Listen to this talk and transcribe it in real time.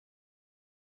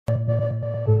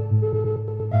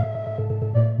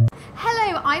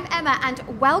I'm Emma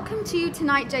and welcome to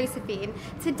Tonight Josephine.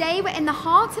 Today we're in the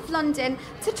heart of London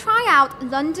to try out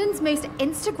London's most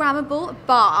Instagrammable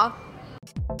bar.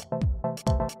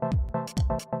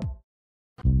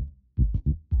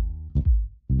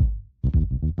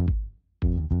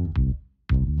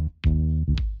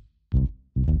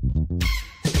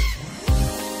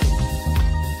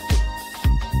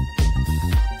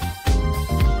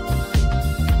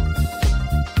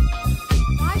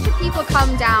 People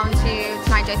come down to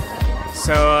Tonight Josephine?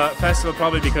 So first of all,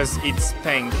 probably because it's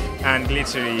pink and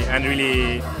glittery and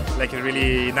really like a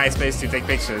really nice place to take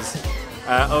pictures.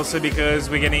 Also because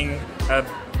we're getting a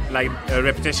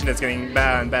reputation that's getting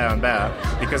better and better and better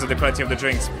because of the quality of the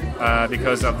drinks,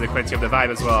 because of the quality of the vibe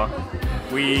as well.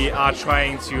 We are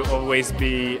trying to always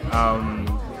be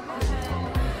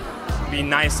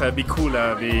nicer, be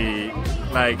cooler, be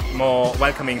like more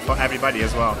welcoming for everybody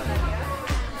as well.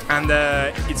 And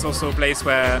it's also a place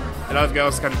where a lot of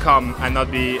girls can come and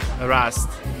not be harassed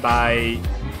by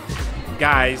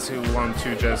guys who want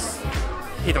to just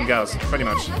hit on girls, pretty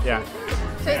much, yeah.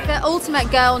 So it's the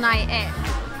ultimate girl night in?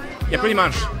 Yeah, pretty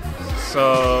much.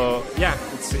 So, yeah,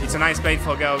 it's a nice place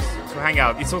for girls to hang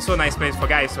out. It's also a nice place for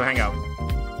guys to hang out.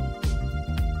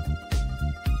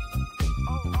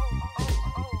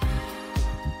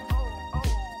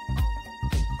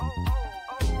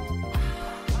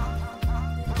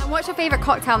 What's your favourite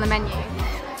cocktail on the menu?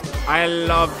 I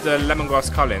love the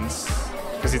lemongrass Collins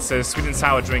because it's a sweet and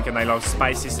sour drink and I love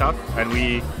spicy stuff, and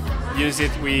we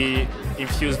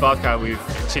infuse vodka with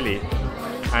chili,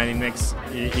 and it's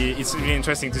really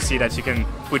interesting to see that you can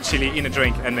put chili in a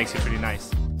drink and makes it really nice.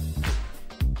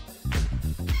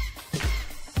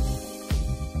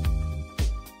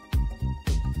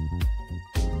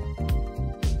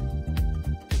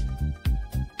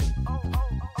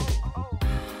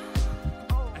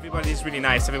 Everybody's really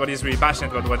nice, everybody's really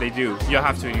passionate about what they do. You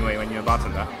have to anyway when you're a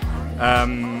bartender.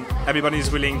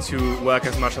 Everybody's willing to work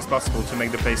as much as possible to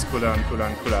make the place cooler and cooler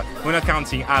and cooler. We're not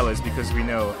counting hours because we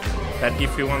know that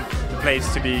if we want the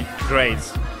place to be great,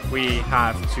 we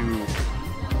have to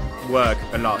work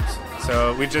a lot.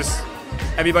 So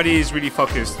everybody is really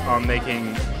focused on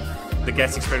making the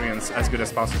guest experience as good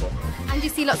as possible. And you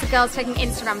see lots of girls taking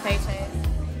Instagram photos?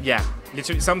 Yeah,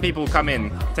 literally some people come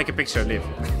in, take a picture, leave.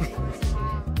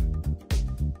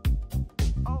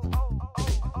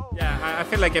 I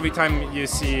feel like every time you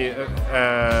see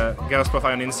a girl's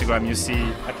profile on Instagram, you see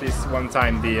at least one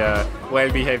time the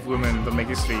well-behaved woman don't make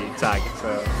history tag.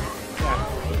 So,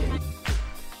 yeah.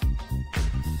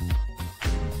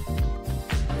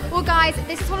 Well guys,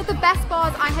 this is one of the best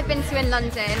bars I have been to in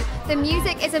London. The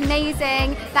music is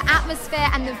amazing, the atmosphere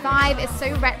and the vibe is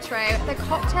so retro. The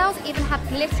cocktails even have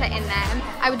glitter in them.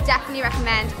 I would definitely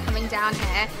recommend coming down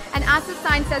here. And as the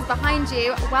sign says behind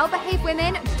you, well-behaved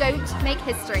women don't make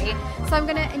history. So I'm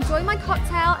gonna enjoy my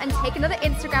cocktail and take another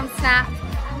Instagram snap.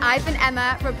 I've been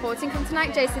Emma, reporting from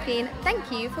Tonight Josephine. Thank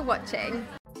you for watching.